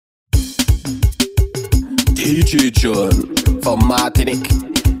DJ John from Martinique.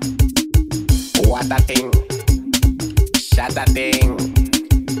 What a thing. Shatta thing.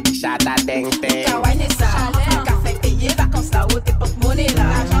 Shatta thing thing. Kawaii ça. Café payé, vacances là, haute époque monnaie là.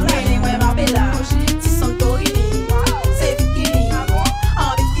 Mélé, ouais, Marbella. Si son Torini. C'est bikini.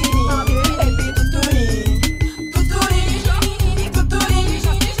 En bikini. Et puis toutouni. Toutouni. Toutouni.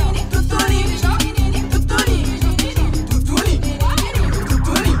 Toutouni. Toutouni. Toutouni. Toutouni.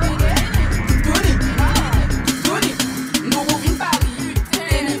 Toutouni. Nous rouvins Paris.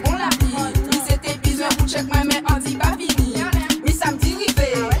 Et nous bon la vie. Ils étaient plusieurs pour check moi, mais on dit pas fini. Mais samedi rivé.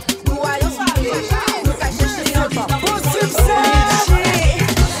 Nous voyons soirée. Nous cachons chez nous.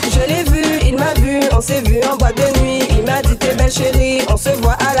 Je l'ai vu, il m'a vu, on s'est vu en boîte de nuit. Il m'a dit t'es belle chérie, on se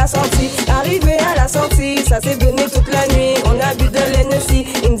voit à la sortie. Arrivé à la sortie, ça s'est donné toute la nuit. On a bu de l'Hennessy,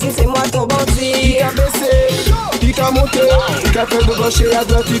 il me dit c'est moi ton bandit. Il a baissé, il a monté, il a fait de gaucher à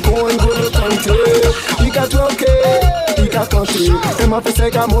droite, il prend une bonne tente. Il a troqué, il a canté, et m'a fait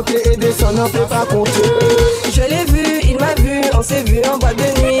 5 à monter et descendre, n'en fait pas compter. Je l'ai vu, il m'a vu, on s'est vu en boîte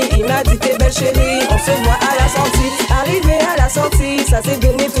de nuit. Il m'a dit t'es belle chérie, on se voit à la sortie. Arrivé à la sortie, ça s'est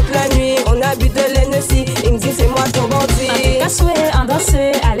donné toute la nuit. On a bu de l'Hennessy, il me dit c'est moi ton bandit. En souhait, en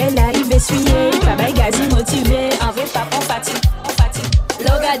danser, allez là, il va essuyer. Travail gazi motivé, en vrai pas on fatigue.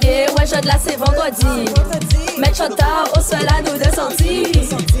 L'ogade, ouais, je de là c'est vendredi. Mettre Shatta au sol à nous de sortir.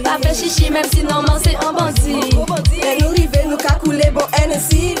 Pas fait chichi, même si normalement c'est un bandit. Et nous river, nous cacouler, bon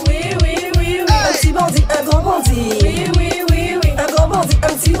Hennessy. Oui, oui, oui, oui. Un petit bandit, un grand bandit. Oui, oui, oui, oui. Un grand bandit,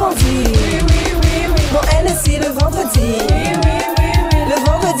 un petit bandit. Oui, oui, oui, oui. Bon Hennessy le vendredi. Oui, oui, oui, oui. Le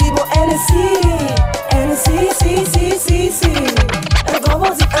vendredi, bon Hennessy. Hennessy, si. Un grand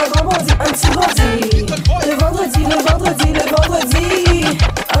bandit, un petit bandit. Le vendredi.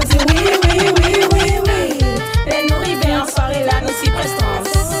 On dit oui. Et nous river en soirée là, nous s'y prestons.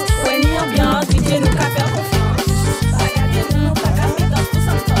 Ouais, ni ambiance, DJ nous qu'à faire confiance. Regardez-nous, pas qu'à mettre tout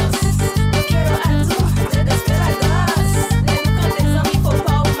sans tosse. Nous quiero a tout, c'est desperados. Les nous quand des hommes, il faut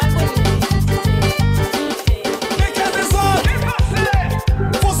pas ou mal Mais quel désordre!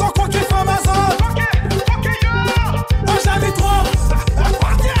 Faut s'en croire qu'il fait ma zone. Moi j'habite trop.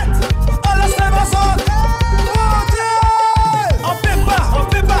 On laisse les ma zone. On paie pas.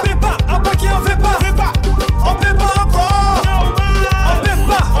 On paie qui en fait pas. On paie pas encore. On paie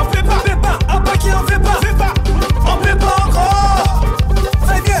pas. On paie qui en fait pas. On paie pas encore.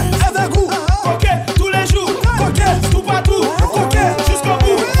 C'est bien, c'est un goût. Coquet tous les jours. Coquet tout partout. Coquet jusqu'au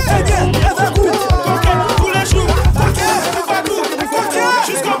bout. C'est bien, c'est un goût. Coquet tous les jours. Coquet tout partout. Coquet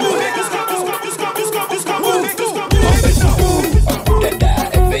jusqu'au bout. Jusqu'au bout.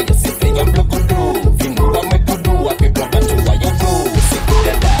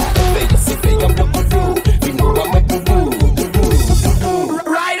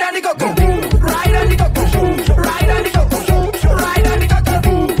 Ride on the coco, ride on the coco, ride on the coco, ride on the coco,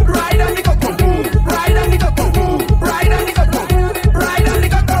 ride on the coco, ride on the coco, ride on the coco, ride on the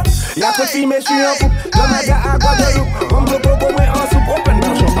coco. Y'a que si mes suis en coupe, le maga à Guadeloupe. On me propose moi en soupe, open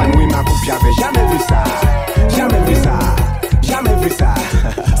mon champagne, oui ma coupe, j'avais jamais vu ça.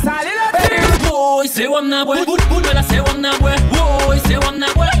 Salut la belle. Oh, c'est Wamna boy, bout de la c'est Wamna boy. Oh, c'est Wamna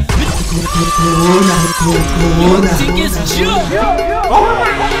boy. You think it's Joe?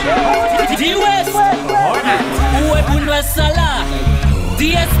 D-West. Ouais, pour nous Salah.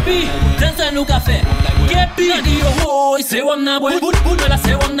 DSP, dans un nous café. KP, oh, c'est Wamna boy. Bout de la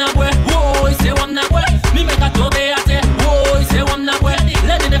c'est Wamna boy. Oh, c'est Wamna boy. Mi me ka tomber à terre. Oh, c'est Wamna boy.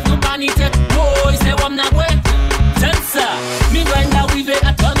 Les deux nous paniquent. Oh, c'est Wamna boy. Dansa, mi doit la river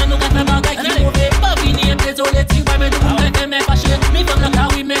à toi, nous gâte bagay qui mauvais. Pas venir, désolé, tu vas me dire que m'es fâché. Mi femme la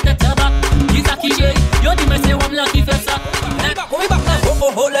carry, mais t'es tabac. Qui ça qui j'ai, yo dis mais c'est homme là qui fait ça.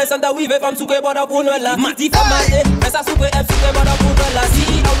 Oh, laisse anda oui, femme souke bada pour nous là. Mati femme malé, mais ça souke elle souke bada pour nous là. Si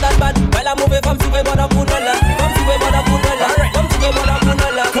out that bad, mais la mauvaise femme souke bada pour nous là. Femme souke bada pour nous là. Femme souke bada pour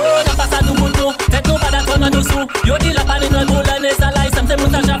nous là. Oh, n'a pas ça nous bouton, c'est nous pas d'accord nous sous. Yo dis la panne nous pour l'année ça là, ça me fait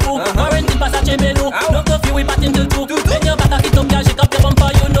monter chafou. Quarantine pas ça chez nous. No coffee we patin de tout. Ben yo pas qui tombe bien, j'ai capté bon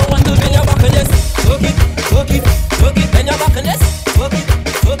pas you know what to do. Ben yo back in this, work it. Ben yo back in this,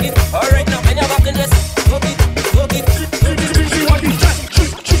 work it. Alright now, ben yo back in this, work it.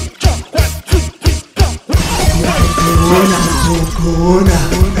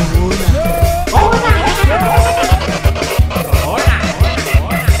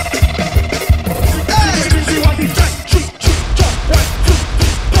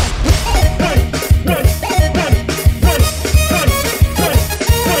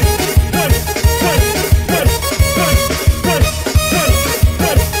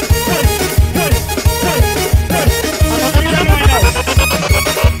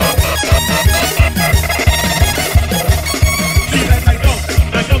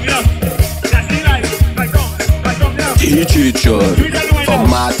 DJ John from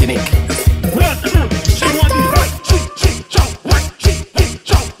Martinique.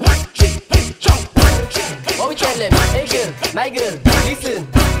 What we tell them? Hey girl, my girl, listen.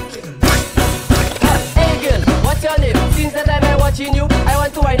 Hey girl, what's your name? Since the time I'm watching you, I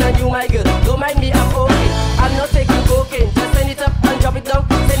want to wine on you, my girl. Don't mind me, I'm okay. I'm not taking cocaine. Just send it up and drop it down.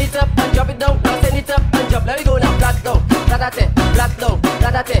 Send it up and drop it down. Now send it up and drop. Let me go now. Flat down, flat down, flat down,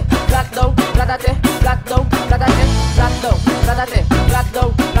 flat down, flat down, flat down, flat down, flat down, flat down, flat down,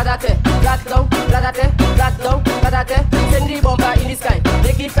 flat down, flat down, flat down. Send the bomber in the sky.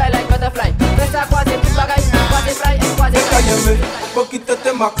 Make it fly like butterfly. Press a croise, tout bagaille, croise fly, croise fly. Poquito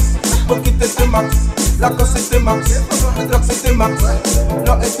de max, poquito de max. La cosa es de max, la cosa es de max.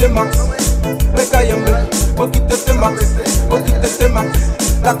 No es de max. Me cállame, poquito de max, poquito de max.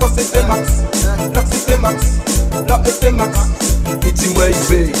 La cosa es de max, la cosa es de max. No es de max. It's in wave,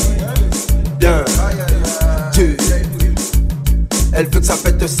 bien, Dieu. Elle veut que ça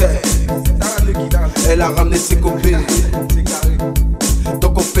pète sec. Elle a ramené ses copines.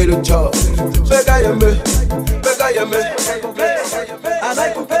 Donc on fait le job. Bégaille-me, bégaille-me.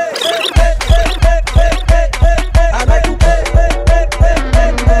 Anaï coupé. Anaï coupé.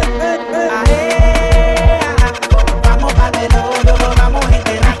 Vamos pa'l velorio, vamos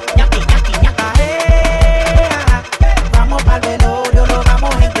entera. Vamos pa'l velorio,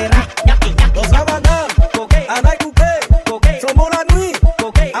 vamos entera. Los rabanales, Anaï coupé. Somos la nuit,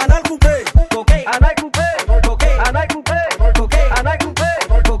 Anaï coupé. Anaï coupé. Anaï coupé. Anaï coupé.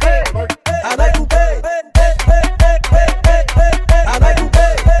 Anaï coupé.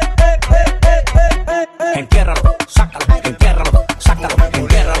 Entiérralo, sácalo, entiérralo, sácalo,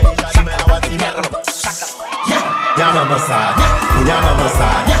 entiérralo, sácalo, entiérralo, sácalo. Nyama masa, nyama masa,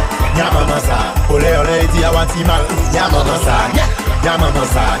 nyama masa. Ole ole di awati mal. Nyama masa, nyama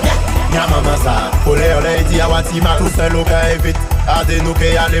masa, nyama masa. Ole ole di awati mal. Tout seul au cas vite. Ade nous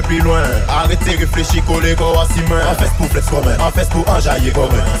qu'à aller plus loin. Arrêtez réfléchir, coller corps si main. En fait pour flex comme en fait pour enjailler comme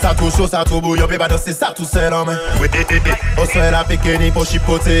ça trop chaud, ça trop bouillon, pas danser ça tout seul en main. Au sol la péqueni pour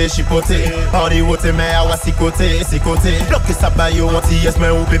chipoter, chipoter. On y wote mais à si côté, si côté. Bloque ça baille anti yes mais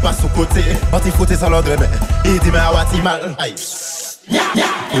ou pas sous côté. Anti fouté sans l'ordre mais il dit mais à wati mal. Aïe.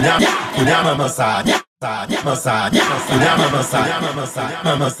 Kunya mama sa. Masa, kunya mama sa, mama sa,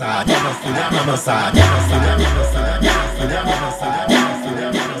 mama sa, kunya mama sa, kunya mama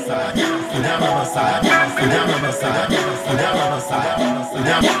sa.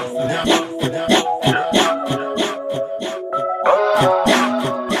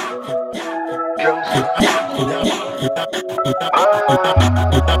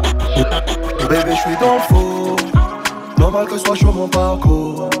 Bébé, je suis dans le faux. Normal que ce soit chaud mon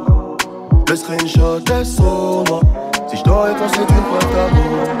parcours. Le screenshot est sur moi. Si je t'aurais pensé d'une preuve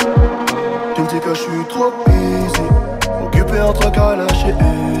d'amour. Tu me dis que je suis trop busy, occupé entre Kalash et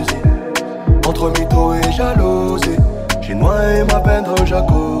Uzi, entre mytho et jalousie. J'ai noyé ma peine dans le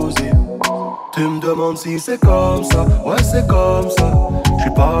jacuzzi. Tu me demandes si c'est comme ça, ouais c'est comme ça. Je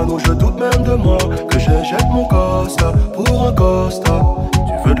suis parano, je doute même de moi, que je jette mon Costa pour un Costa.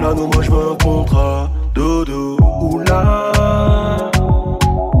 Tu veux de l'anneau, moi je veux un contrat. Dodo, oula,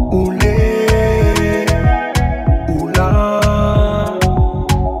 oulé, oula,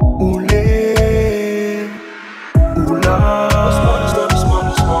 oulé, oula,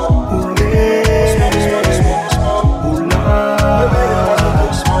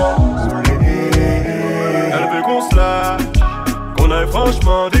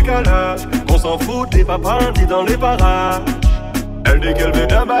 franchement décalage, qu'on s'en fout des papandis dans les parages. Elle dit qu'elle veut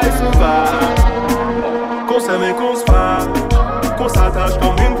d'un bail sauvage, qu'on s'aime et qu'on se fasse, qu'on s'attache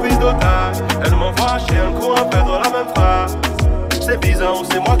comme une prise d'otage. Elle m'envoie chier, elle court à perdre la même phrase. C'est bizarre ou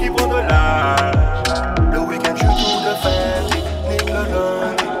c'est moi qui prends de l'âge. Le week-end je suis tout de fête, nique le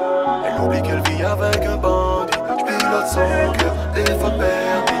lundi. Elle oublie qu'elle vit avec un bandit. J'pilote son cœur, des fois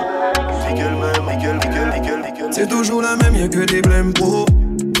perdu. Dis qu'elle m'aime, dis qu'elle. C'est toujours la même, y'a que des blèmes pro.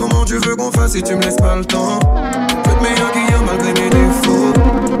 Comment tu veux qu'on fasse si tu me laisses pas le temps? Peut-être meilleur qu'hier malgré mes défauts.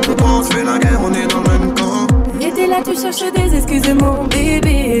 Quand on se fait la guerre, on est dans le même camp. Et t'es là, tu cherches des excuses, mon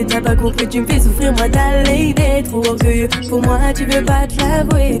bébé. T'as pas compris, tu me fais souffrir, moi ta lady. Trop orgueilleux, pour moi tu veux pas te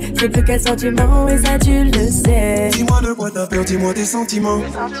l'avouer. C'est plus qu'un sentiment, et ça tu le sais. Dis-moi de quoi t'as peur, dis-moi tes sentiments.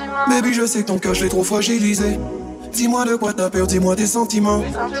 Baby, je sais que ton cœur, je l'ai trop fragilisé. Dis-moi de quoi t'as peur, dis-moi tes sentiments.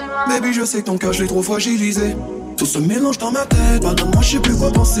 Baby, je sais que ton cœur, je l'ai trop fragilisé. Tout se mélange dans ma tête, pardonne-moi, je sais plus quoi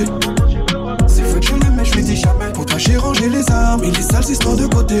penser. C'est vrai que je l'aime, mais je lui dis jamais. Pour toi, j'ai rangé les armes et les sales histoires de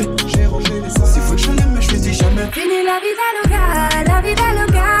côté. J'ai rangé les armes. C'est vrai que je l'aime, mais je lui dis jamais. Fini la vida loca, la vida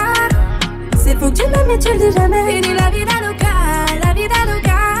loca. C'est faux que tu m'aimes, mais tu le dis jamais. Fini la vida loca, la vida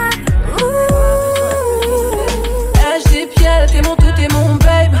loca.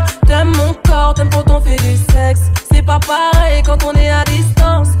 on fait du sexe. C'est pas pareil quand on est à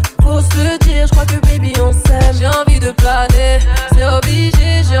distance. Faut se le dire, je crois que baby on s'aime. J'ai envie de planer, c'est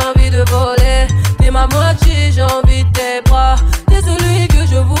obligé, j'ai envie de voler. T'es ma moitié, j'ai envie de tes bras. T'es celui que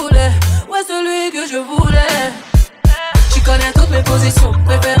je voulais, ouais celui que je voulais. Tu connais toutes mes positions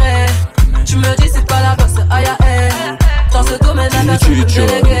préférées. Tu me dis c'est pas la bosse, aïe aïe. Dans ce domaine la personne me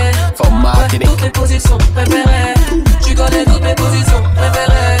déléguée. Ouais, toutes mes positions préférées. Tu connais toutes mes positions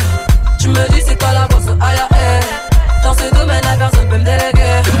préférées. Tu me dis c'est pas la bosse, aïe aïe. Dans ce domaine la personne peut me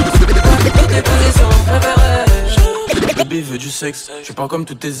déléguer. Ouais, toutes mes positions préférées. Baby veut du sexe, je suis pas comme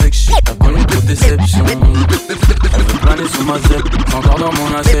toutes tes ex, shit, t'as connu trop de déceptions. Elle veut planer sous ma zette, c'est encore dans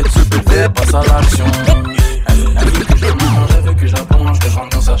mon assiette, ce bébé passe à l'action. Elle veut que je la mange, elle veut que je la plonge, que je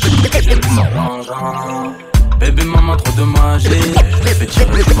rentre dans sa chute, que je lui mange. Bébé maman trop de magie, je l'ai fait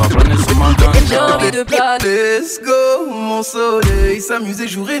tirer, tu vas planer sur ma ganja. J'ai envie de planer. Let's go mon soleil, s'amuser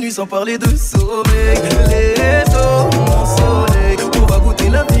jour et nuit sans parler de sommeil. Let's go mon soleil, on va goûter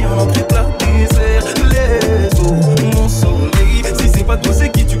la vie en entrée plat dessert. Let's go mon soleil, si c'est pas toi c'est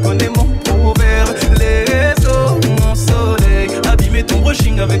qui tu connais mon proverbe. Let's go mon soleil, abîmer ton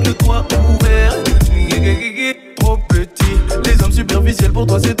brushing avec le toit ouvert. Trop petit, les hommes superficiels pour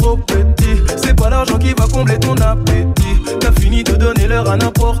toi c'est trop petit. C'est pas l'argent qui va combler ton appétit. T'as fini de donner l'heure à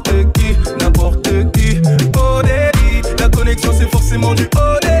n'importe qui, n'importe qui. Au débit, la connexion c'est forcément du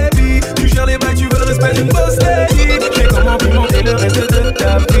haut débit. Tu gères les bails, tu veux le respect d'une boss lady. J'ai comment pimenter le reste de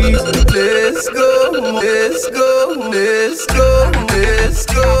ta vie. Let's go, let's go, let's go, let's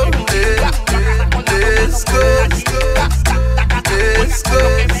go, let's go, let's go, let's go.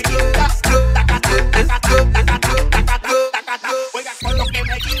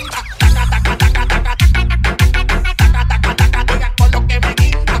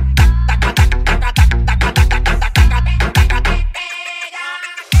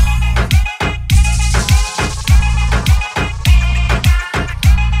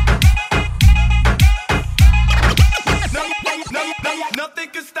 Nothing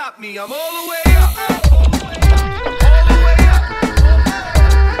can stop me, I'm all the way up.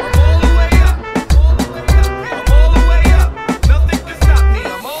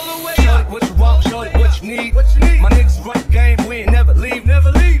 My niggas run game, we ain't never leave,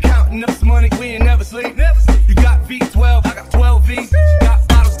 never leave. Counting up some money, we ain't never sleep, never sleep. You got V12, I got 12 V's. Got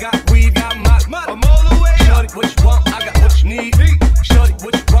bottles, got weed, got my. I'm all the way up. Shorty, what you want? I got what you need. Shorty,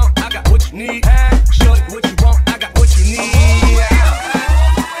 what you want? I got what you need. Shorty, what you want? I got what you need. I'm all the way up.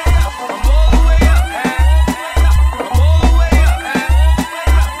 I'm all the way up.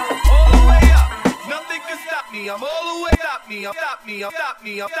 All the way up. Nothing can stop me. I'm all the way up.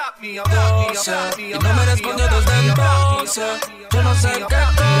 Stop me. Y no me respondió desde entonces. Yo no sé qué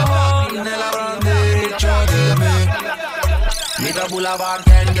cojones le habrán dicho de mí. Mi boulevard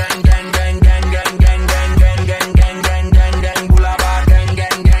gang gang gang gang gang gang gang gang gang gang gang gang gang gang boulevard gang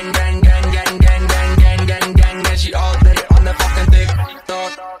gang gang gang gang gang gang gang gang gang gang gang. She all day on the fucking tick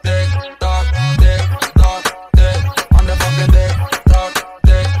tock tick tock tick tock tick on the fucking tick tock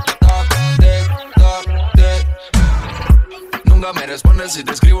tick tock tick tock tick. Nunca me respondes si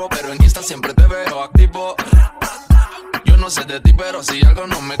te escribo, pero en Insta siempre te veo activo. Yo no sé de ti, pero si algo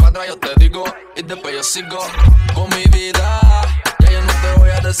no me cuadra yo te digo. Y después yo sigo con mi vida. Ya yo no te voy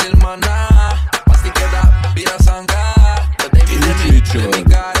a decir más nada. Así queda, vida sangrar. Te debí de mi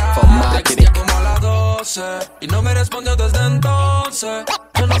cara. Te texté como a las 12 y no me respondió desde entonces.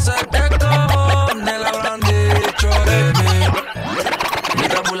 Yo no sé qué cojones le habrán dicho de mí. Mi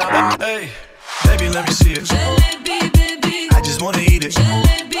tabula va. Hey, baby, let me see it. I just wanna eat it.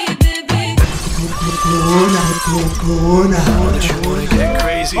 Corona. That you wanna get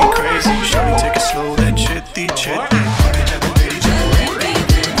crazy, crazy. Shawty, take it slow, then chitty, chitty.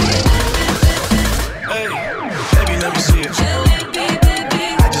 Hey, baby, let me see it.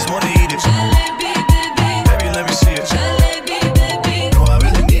 I just wanna eat it. Baby, let me see it. No, I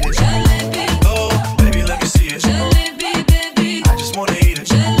really need it. Oh, baby, let me see it. I just wanna eat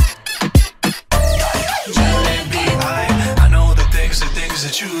it. I know the things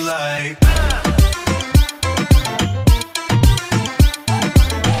that you like.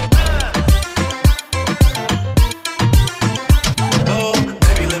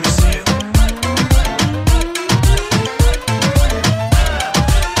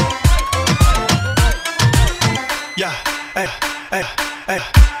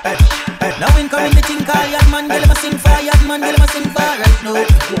 Now incoming the thing call yard man, girl, sing for yard man, girl, sing for right now.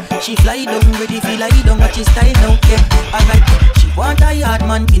 She fly down, ready fi lie down, watch she style now, yeah, alright. She want a yard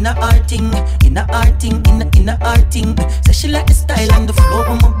man in a art thing, in a art thing, in a art thing. Say she like the style and the flow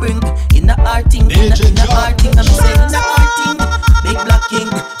I'ma bring, in a art thing, in a art thing. I'm saying in a art thing, big black king.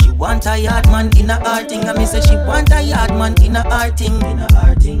 She want a yard man in a hard thing. And me say she want a yard man in a hard thing.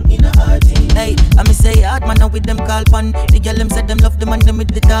 Hey, and me say hard man now with them call pan. The girl them said them love the man them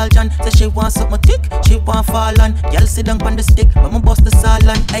with the tall John. Say she want something thick, she want fall on. Girl sit down on the stick, but me bust the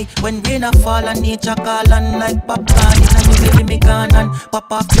salon. Hey, when rain a fall and nature call on like popcorn. Inna me baby me gone and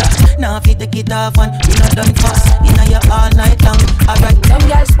pop up that. Now if you take it off and we not done fast. Inna you all night long. Alright. Some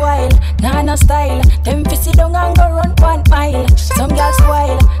girls spoil, nah no style. Them fi sit down and go run 1 mile. Some girls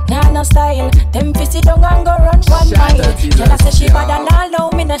spoil, nah no style. Them fi sit down and go run 1 mile. Girl I say she bad and all now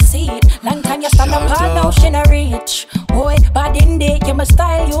me no see it. Long time you stand up and now she no reach. Boy, bad in day, you my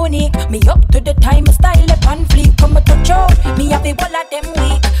style unique. Me up to the time, my style up on fleek. Come to show, me have the whole of them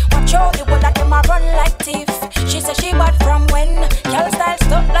weak. Watch out, the whole of them a run like thief. She say she bad from when. Girl style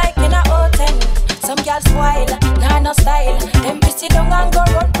stuck like in a hotel. Some girls spoil, nah no style. Them fi sit down and go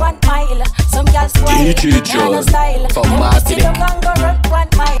run 1 mile. Some girls spoil, nah no style. Them fi sit down and go run 1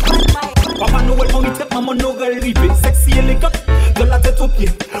 mile. Papa Noël, mon tête, maman Noël ripé. Sexy élégante, de la tête aux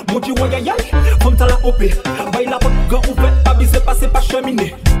pieds. Mon Dieu, ouais, aïe, comme t'as la opé. Baille la porte, gant ouvert, pas bisé, passé, pas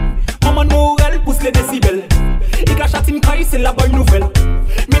cheminé. Maman Noël pousse les décibels. Il cache à Tinkaï, c'est la bonne nouvelle.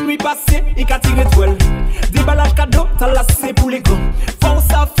 Minuit passé, il a tiré toile. Déballage cadeau, t'as lassé pour les gants. Force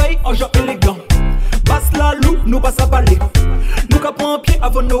à feuille, en genre élégant. Basse la loup, nous passe à balai. Nous capons un pied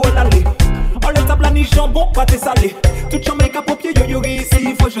avant Noël aller. On le table à ni jambon, pâté salé. Tout chambre cap au pied, yo yo ici,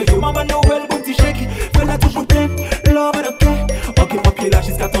 il faut jouer. Maman Noël, bon petit chèque. Fais la toujours plein, love and okay. Ok, papier là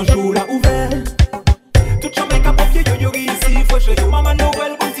jusqu'à ton jour là ouvert. Tout chambre cap au pied, yo yo ici, il faut jouer. Maman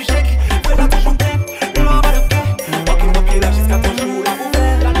Noël, bon petit chèque. Fais la toujours plein, love and okay. Ok, papier là jusqu'à ton jour là ouvert.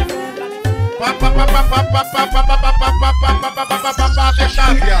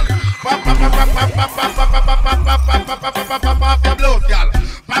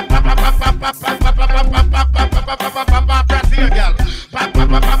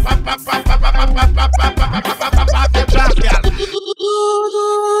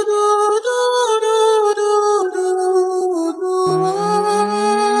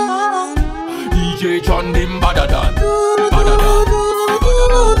 DJ John Dim Badadan.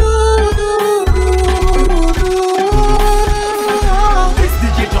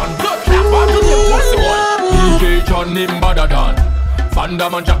 Nim Badadan.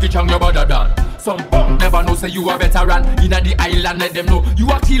 Vandaman Jackie Chan your Badadan. Some punk never know say you a veteran. Inna the island let them know you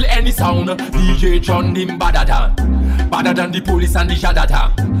a kill any sound. DJ John Nim Badadan. Better than the police and the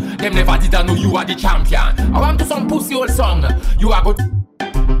Shatta. Them never did know you are the champion. I want to some pussy old song. You are good.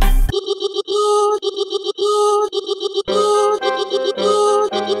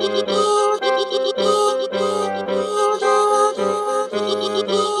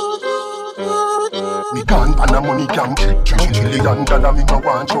 Me can't pan a money camp. $3 me no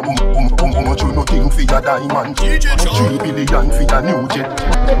want you. Much you no think for your diamond. $3 billion for your new jet.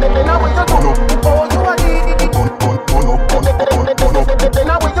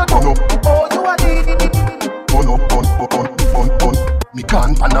 Me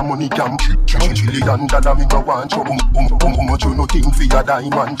can't pan a money camp. $3 billion me no want you. Much you no think for your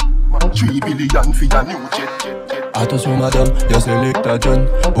diamond. $3 billion for your new jet. Attention madame, y'a Selecta John.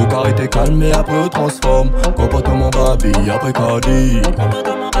 Au carré t'es calme et après on transforme. Comportement Barbie, après Cardi.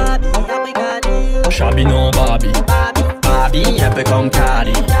 Charbinnon Barbie. Barbie, un peu comme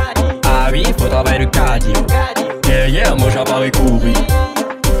Cardi. Ah oui, faut travailler le cardio. Derrière moi j'apparais courir.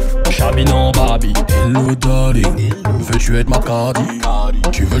 Charbinnon Barbie. Hello darling, veux-tu être ma Cardi?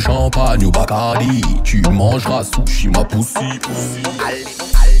 Tu veux champagne ou Bacardi? Tu mangeras sushi, ma poussi.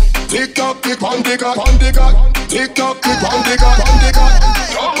 Tick-tock, tick-one-tick-tock, one-tick-tock. Tick-tock, tick-one-tick-tock, one-tick-tock.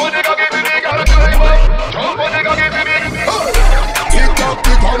 Jump on the cocky, baby, gotta do it, boy. Jump on the cocky, baby. Tick-tock,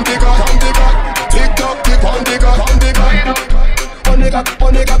 tick-one-tick-tock, one-tick-tock. Tick-tock, tick-one-tick-tock, one-tick-tock. One-tick-tock,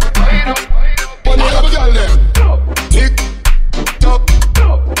 one-tick-tock. One-tick-tock, girl, them. Tick-tock,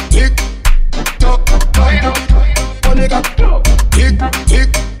 tick-tock, one-tick-tock.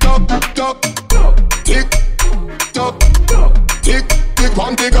 Tick-tick-tock, tock. Tick-tock, tick.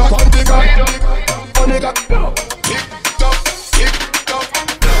 One tick up, one tick up, one tick up. Tick tock, tick tock,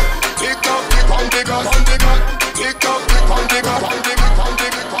 tick tock, tick one tick up, one tick up. Tick tock, tick one tick up, one tick up, one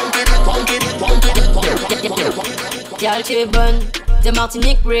tick up, one tick up, one tick up, one tick up. Girl, tu es bonne, de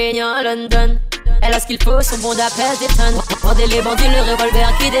Martinique, Réunion, London. Elle a ce qu'il faut, son bon d'appel détonne. Vendez les bandits, le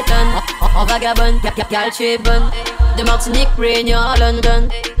revolver qui détonne. En vagabonde, girl, tu es bonne, de Martinique, Réunion, London.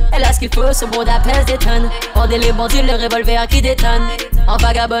 Elle a ce qu'il faut, son bon d'appel détonne. Vendez les bandits, le revolver qui détonne. En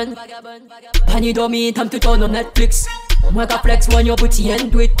vagabonde. Pani dormi, tam tout on Netflix. Moi qu'à flex, one your booty and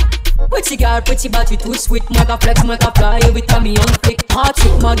do it. Petit girl, petit battu tout sweet. Moi qu'a flex, moi qu'a fly, every time me on flick.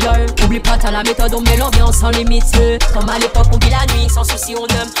 Pratique ma girl, oublie pas t'as la méthode, on met l'ambiance sans limite. Comme à l'époque on vit la nuit, sans souci on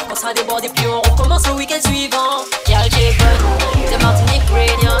aime. On sera débordé puis on recommence le week-end suivant. Girl j'ai bonne, de Martinique,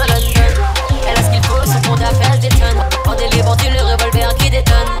 Réunion, London. Elle a ce qu'il faut, son compte d'appel détonne. En des vendues, le revolver qui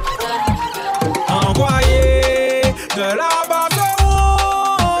détonne. Envoyez de la base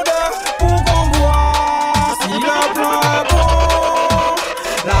ronde pour qu'on voit si le plan est bon.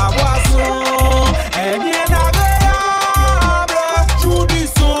 La boisson est bien agréable. Joue du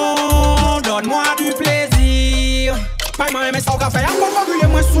son, donne-moi du plaisir. Pas moi mais sans café, à quoi reculer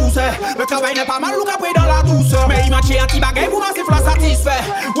moins sous. Le travail n'est pas mal, ou qu'après dans la douceur. Mais il m'a tué un petit bagay pour ma siffle satisfait.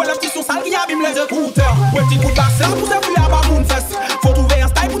 Ouais, le petit son sale qui abîme les écouteurs. Ouais, petit coup de basse, pour se filer à bas d'une fesse. Faut trouver un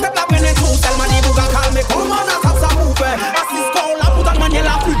style pour t'être la prenne et tout. Elle m'a dit, vous gars calmer, comment on a ça vous fait. Assis qu'on l'a pour ta manière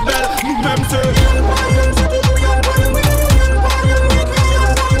la plus belle. Nous-mêmes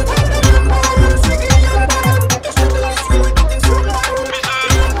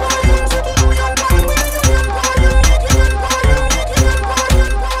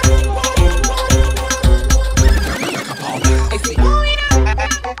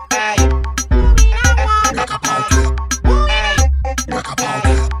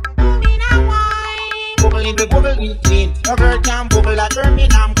no girl can bubble like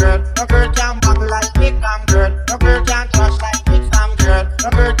Birmingham girl. No girl can bubble like Vietnam girl. No girl can crush like Vietnam girl. No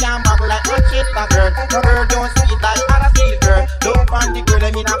girl can bubble like Rochester girl. No girl don't sweet like Huddersfield girl. Don't want the girl,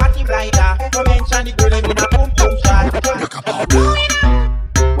 I mean a body blinder. Don't mention the girl, I mean a boom boom shot.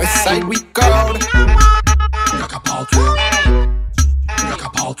 West side we called. Look about you. Look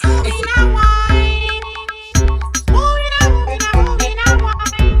about you.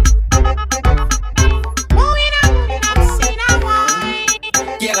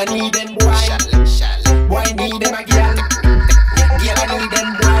 I need them boy. Boy need them a girl. Girl I need them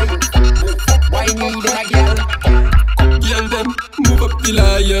boy. Boy need them a girl. Girl them move up the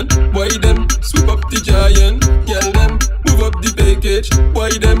lion. Boy them sweep up the giant. Girl them move up the package.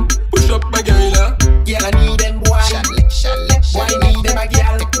 Boy them push up my girl. Girl I need them boy. Boy need them a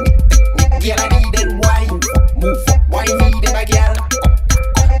girl. Girl I need them boy. Move. Boy need them a girl.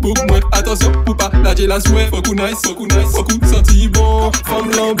 Bouk moi, attention, pour pas lâcher la souhait. Faut qu'on nice, faut qu'on senti bon.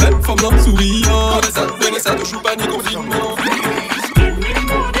 Femme blanc belle, femme blanc souriant. Venez ça, touche pas ni confinement.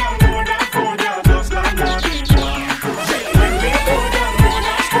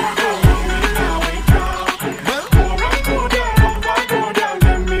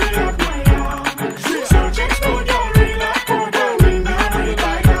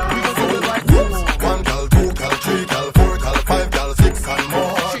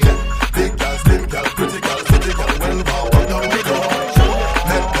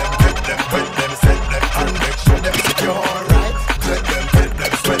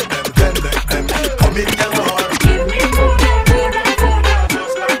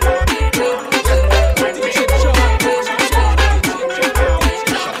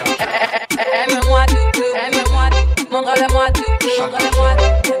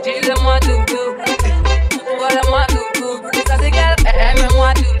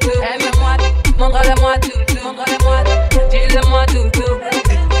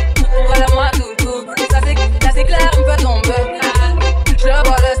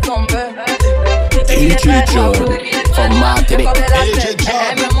 From Martinique.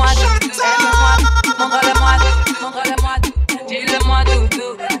 Aime-moi, montre-le-moi, montre-le-moi, dis-le-moi tout.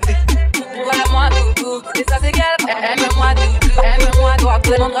 Montre-le-moi tout. Et ça c'est quel? Aime-moi tout, aime-moi tout.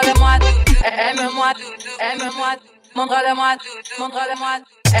 Montre-le-moi tout, aime-moi tout, aime-moi tout. Montre-le-moi tout, montre-le-moi tout.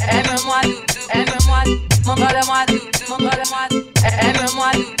 Aime-moi tout, aime-moi tout. Montre-le-moi tout, montre-le-moi tout. Aime-moi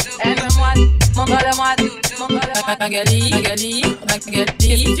tout, aime-moi tout. Montre-le-moi tout, montre-le-moi tout. Magali, qu'est-ce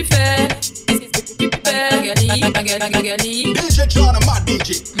que tu fais? Magali, DJ John, a mad DJ.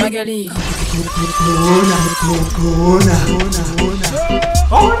 Magali.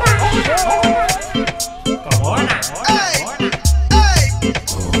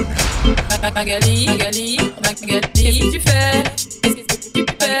 Magali, qu'est-ce que tu fais?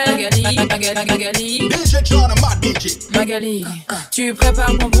 Magali, DJ John, a mad DJ. Magali, tu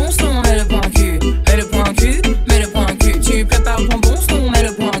prépares ton bon son, mets le point cul, mets le point cul, mets le point cul. Tu prépares ton bon son, mets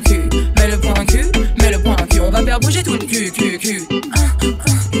le point cul, mets le point cul, mets le point cul. On va faire bouger tout le cul.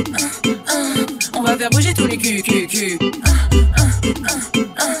 On va faire bouger tous les cul.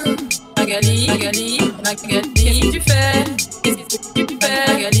 Magali, qu'est-ce que tu fais?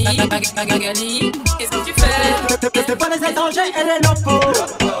 Magali, qu'est-ce que tu fais? C'est pas les étrangers, elle est loco.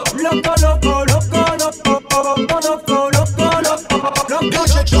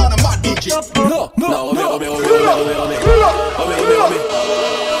 DJ John, a mad DJ. No.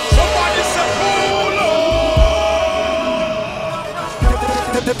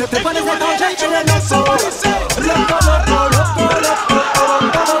 C'est pas les étrangers et les locaux.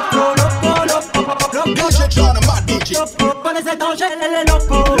 DJ John, a mad DJ. Pas les étrangers et les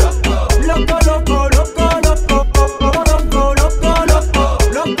locaux.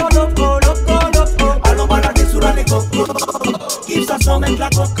 Allons balader sur la coco. Give ça sans mettre la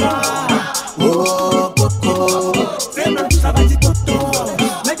coca. Oh, coco. Fais-le, ça va dire toto.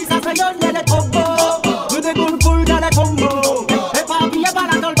 Mais dis ça, ça y est, les coco. Vous dégoulez dans les combos. Et pas bien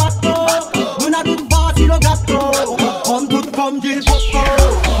balade dans le bateau. Vous n'avez pas sur le gâteau. Comme tout comme dit le coco.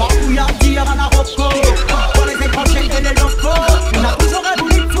 Où y a dire à la roco. Pour les étrangers et les locaux. On a toujours un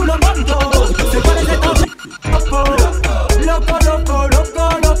boulet sous le manteau. C'est pas les étrangers. Loco, loco, loco, loco,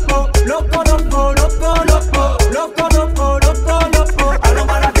 loco, loco, loco, loco, loco, loco, loco, loco. Allons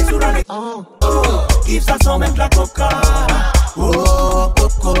balader sur la Give ça sans mettre la coca. Oh,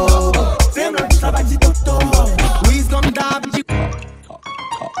 coco. Fais-le, ça va dire toto. We's gonna die.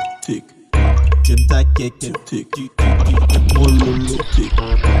 Tick. J'aime ta quête, tick. Mololo, tick.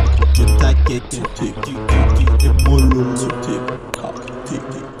 J'aime ta quête, tick. Mololo, tick. Tick,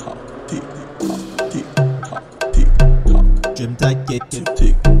 tick, tick, tick. J'aime ta quête,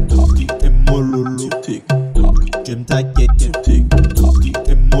 tick. Mololo, tick. J'aime ta quête, tick.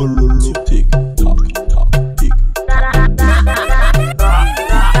 Mololo, tick.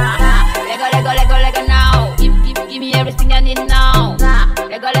 Lego now. Give me everything I need now.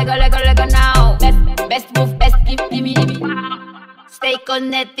 Lego now. Best move, best give me. Stay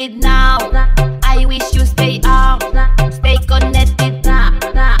connected now. I wish you stay out. Stay connected now.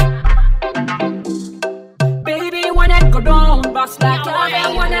 Baby, when it go down, boss like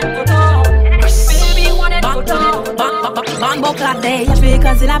you when it go down. Baby, when it go down. Bambo clap day, je vais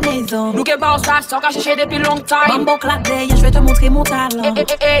casser la maison. Nous qui bounce ça, sans qu'à chercher depuis longtemps. Bambo clap day, je vais te montrer mon talent.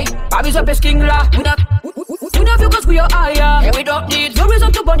 Hey, pas besoin de king là. We don't feel cause we are higher. And we don't need no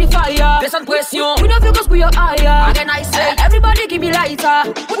reason to burn the fire. There's some question. We don't feel cause we are higher. And then I say, everybody give me lighter.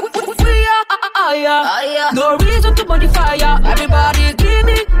 We are higher. No reason to burn the fire. Everybody give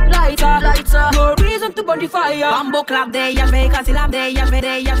me lighter. No reason to burn the fire. Bambo clap day, je vais casser la day, je vais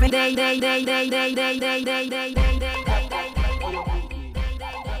day.